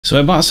So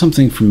I bought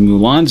something from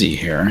Ulanzi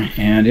here,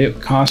 and it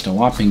cost a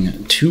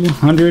whopping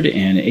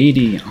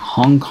 280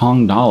 Hong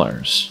Kong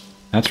dollars.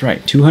 That's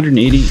right,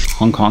 280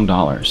 Hong Kong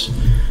dollars,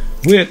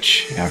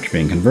 which, after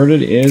being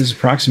converted, is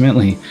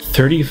approximately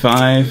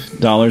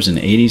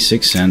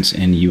 $35.86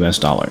 in US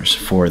dollars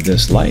for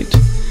this light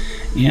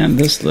and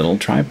this little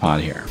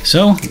tripod here.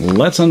 So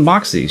let's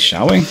unbox these,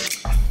 shall we?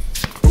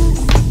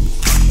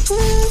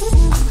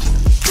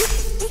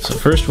 So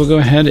first we'll go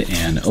ahead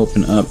and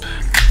open up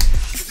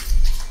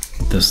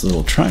this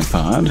little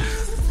tripod.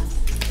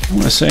 I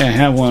want to say I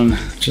have one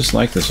just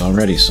like this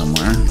already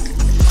somewhere. There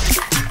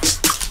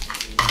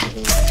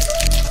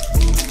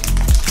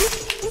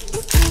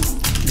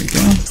we go.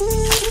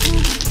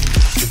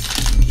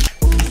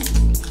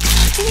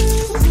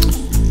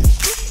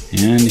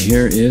 And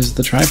here is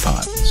the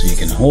tripod. So you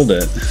can hold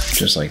it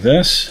just like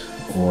this,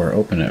 or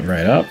open it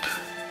right up,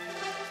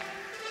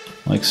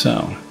 like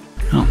so.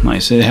 Oh,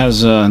 nice. It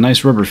has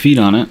nice rubber feet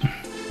on it,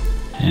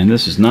 and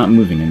this is not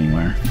moving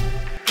anywhere.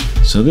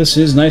 So this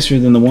is nicer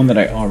than the one that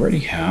I already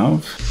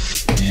have.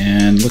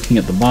 And looking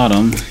at the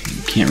bottom,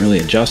 you can't really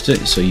adjust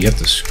it, so you have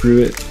to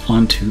screw it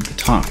onto the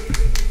top.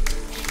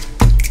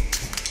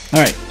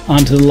 Alright,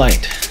 onto the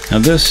light. Now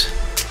this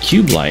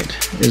cube light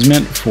is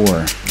meant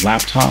for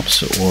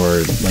laptops,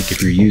 or like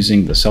if you're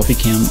using the selfie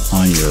cam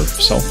on your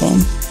cell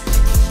phone.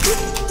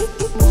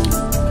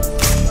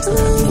 Go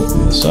ahead and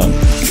open this up.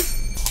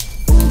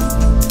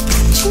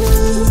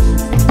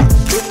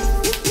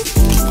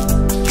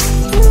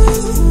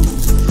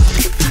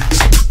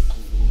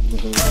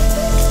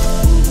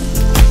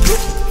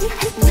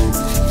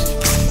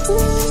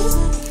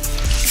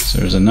 So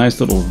there's a nice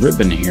little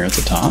ribbon here at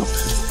the top.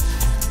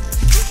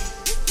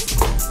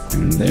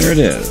 And there it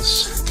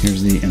is.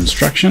 Here's the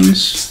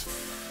instructions.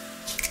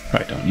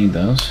 Probably don't need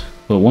those.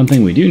 But one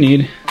thing we do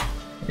need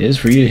is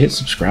for you to hit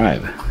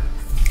subscribe.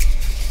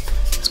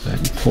 Let's go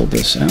ahead and pull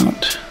this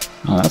out.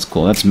 Oh, that's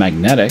cool. That's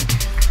magnetic.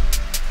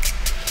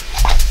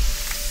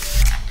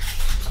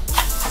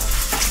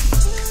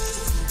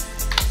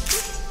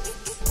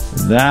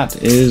 That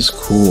is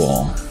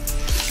cool.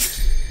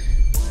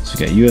 So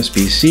we got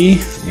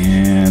USB-C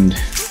and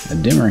a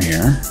dimmer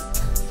here.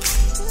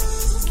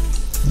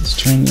 Let's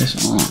turn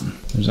this on.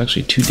 There's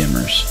actually two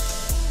dimmers.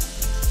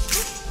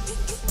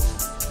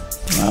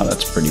 Wow,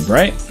 that's pretty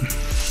bright.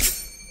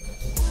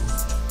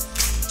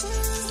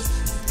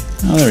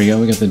 Oh, there we go.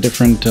 We got the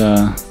different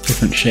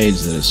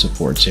shades that it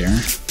supports here.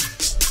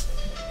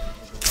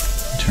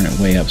 Turn it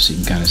way up so you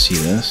can kind of see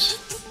this.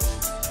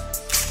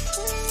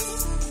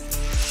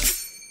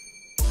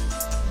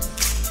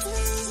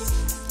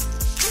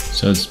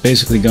 So it's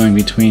basically going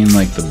between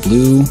like the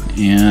blue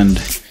and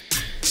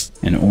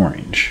an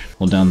orange.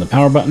 Hold down the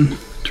power button,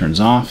 turns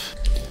off.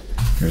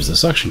 Here's the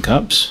suction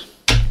cups.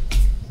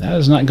 That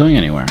is not going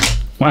anywhere.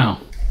 Wow,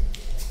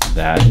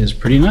 that is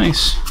pretty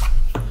nice.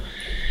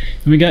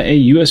 And we got a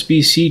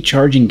USB-C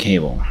charging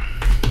cable.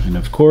 And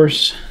of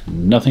course,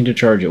 nothing to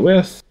charge it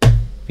with,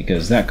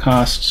 because that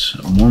costs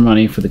more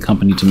money for the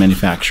company to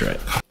manufacture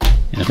it.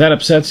 And if that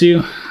upsets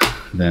you,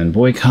 then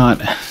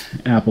boycott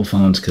Apple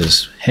phones,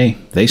 because hey,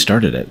 they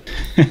started it.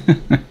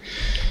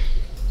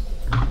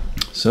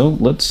 So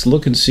let's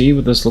look and see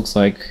what this looks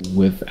like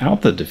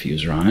without the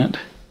diffuser on it.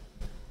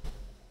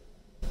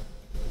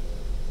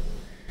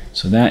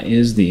 So that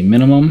is the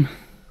minimum,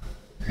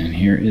 and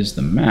here is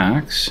the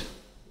max.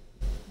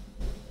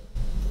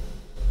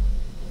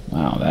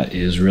 Wow, that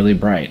is really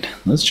bright.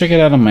 Let's check it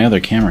out on my other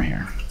camera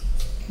here.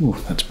 Ooh,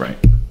 that's bright.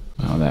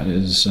 Wow, that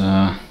is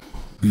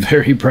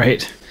very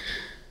bright.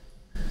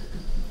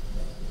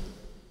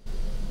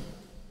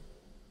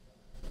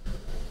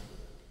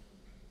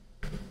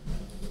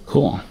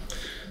 Cool.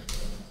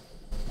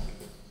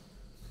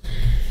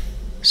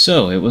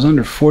 So it was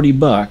under 40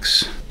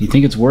 bucks. You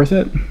think it's worth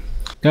it?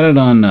 Got it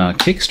on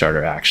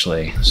Kickstarter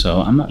actually,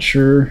 so I'm not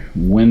sure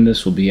when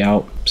this will be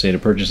out, say to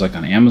purchase like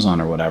on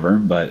Amazon or whatever,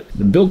 but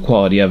the build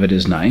quality of it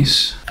is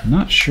nice. I'm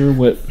not sure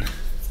what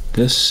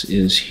this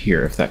is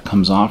here, if that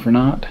comes off or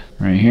not,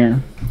 right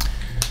here.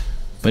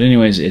 But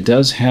anyways, it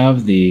does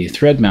have the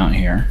thread mount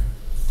here.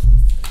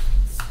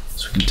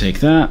 So we can take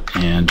that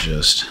and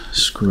just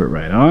screw it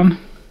right on.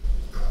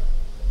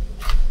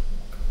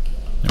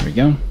 There we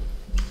go.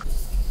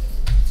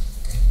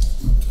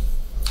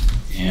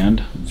 And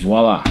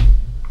voila.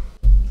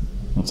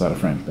 Well, it's out of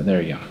frame, but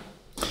there you go.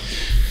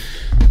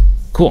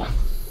 Cool.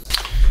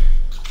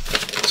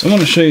 So I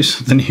want to show you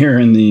something here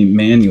in the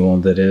manual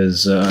that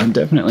is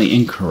definitely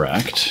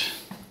incorrect.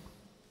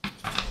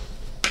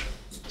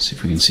 Let's see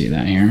if we can see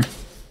that here.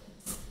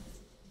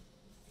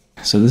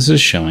 So this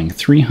is showing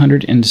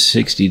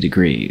 360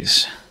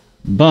 degrees,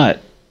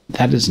 but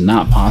that is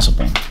not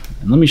possible.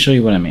 And let me show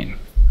you what I mean.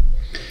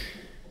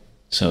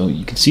 So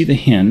you can see the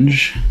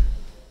hinge.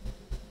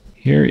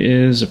 Here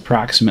is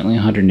approximately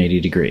 180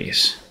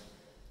 degrees.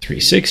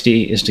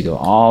 360 is to go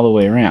all the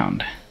way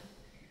around.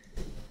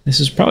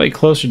 This is probably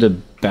closer to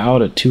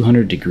about a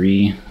 200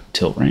 degree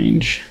tilt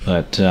range,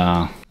 but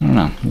I don't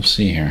know, we'll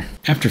see here.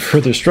 After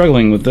further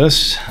struggling with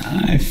this,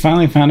 I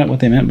finally found out what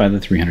they meant by the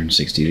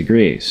 360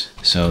 degrees.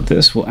 So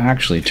this will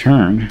actually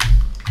turn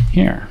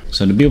here.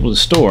 So to be able to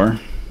store,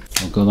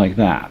 it'll go like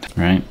that,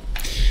 right?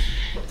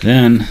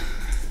 Then,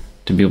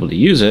 to be able to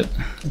use it,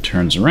 it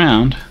turns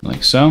around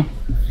like so.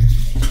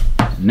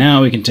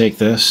 Now we can take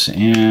this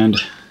and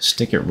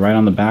stick it right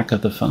on the back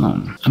of the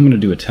phone. I'm gonna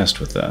do a test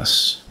with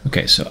this.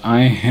 Okay, so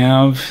I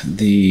have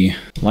the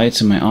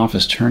lights in my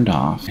office turned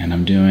off, and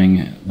I'm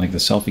doing like the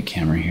selfie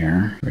camera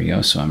here. There we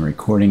go, so I'm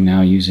recording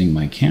now using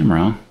my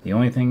camera. The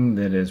only thing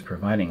that is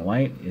providing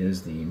light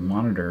is the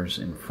monitors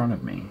in front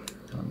of me.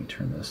 So let me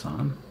turn this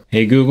on.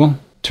 Hey Google,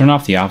 turn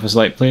off the office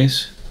light,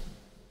 please.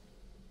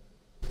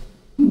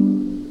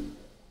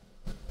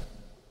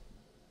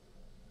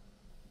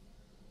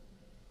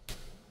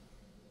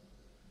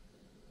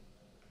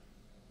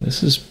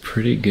 This is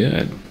pretty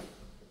good.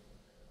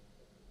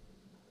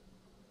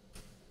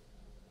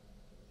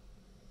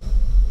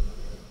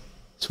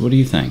 So what do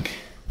you think?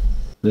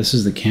 This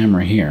is the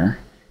camera here.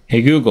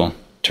 Hey Google,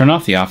 turn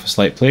off the office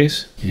light,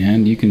 please.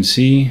 And you can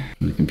see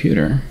on the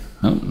computer,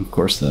 oh, of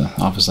course the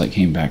office light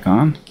came back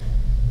on.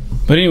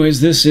 But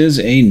anyways, this is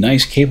a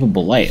nice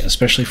capable light,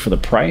 especially for the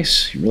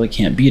price. You really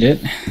can't beat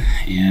it.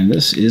 And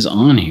this is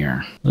on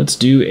here. Let's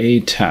do a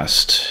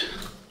test.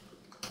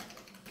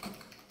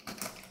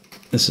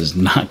 This is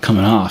not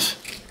coming off.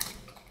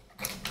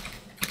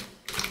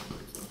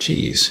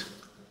 Jeez.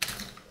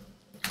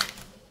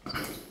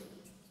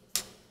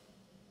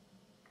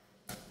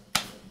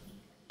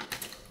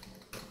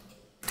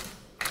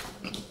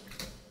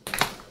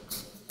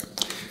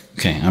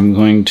 Okay, I'm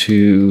going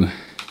to...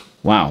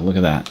 Wow, look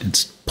at that.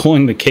 It's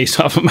pulling the case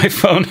off of my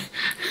phone.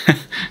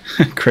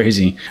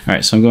 Crazy. All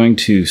right, so I'm going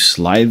to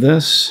slide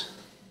this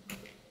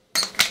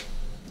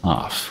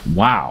off.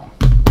 Wow.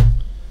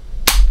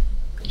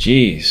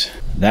 Jeez,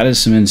 that is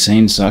some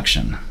insane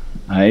suction.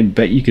 I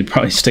bet you could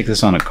probably stick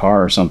this on a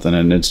car or something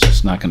and it's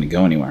just not going to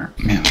go anywhere.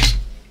 Man, it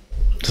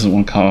doesn't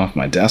want to come off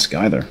my desk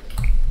either.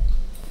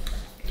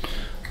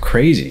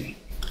 Crazy.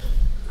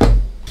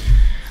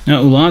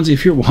 Now, Ulanzi,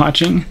 if you're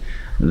watching,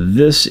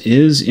 this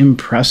is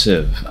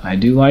impressive. I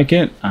do like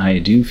it. I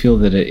do feel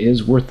that it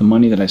is worth the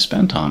money that I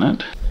spent on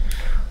it.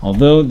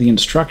 Although the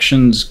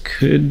instructions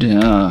could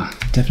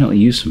definitely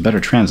use some better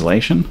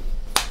translation.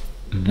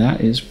 That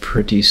is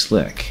pretty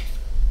slick.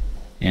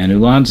 And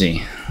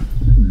Ulanzi,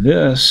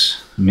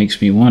 this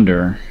makes me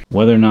wonder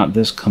whether or not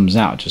this comes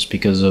out just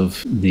because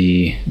of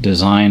the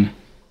design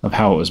of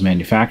how it was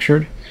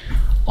manufactured.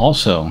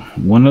 Also,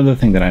 one other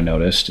thing that I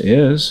noticed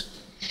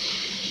is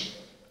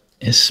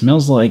it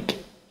smells like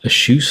a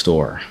shoe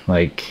store,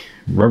 like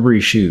rubbery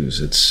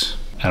shoes.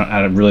 I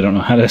really don't know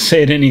how to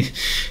say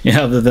it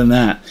other than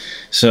that.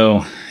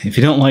 So if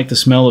you don't like the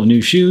smell of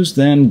new shoes,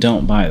 then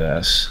don't buy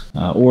this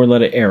or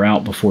let it air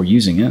out before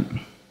using it.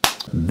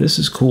 This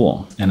is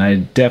cool, and I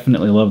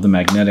definitely love the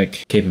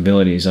magnetic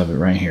capabilities of it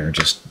right here.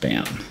 Just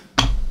bam.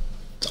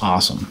 It's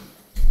awesome.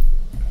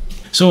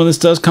 So when this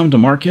does come to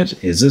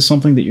market, is this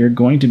something that you're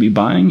going to be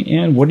buying,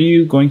 and what are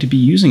you going to be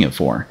using it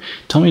for?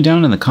 Tell me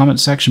down in the comment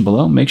section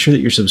below. Make sure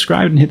that you're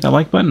subscribed and hit that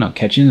like button. I'll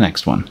catch you in the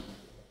next one.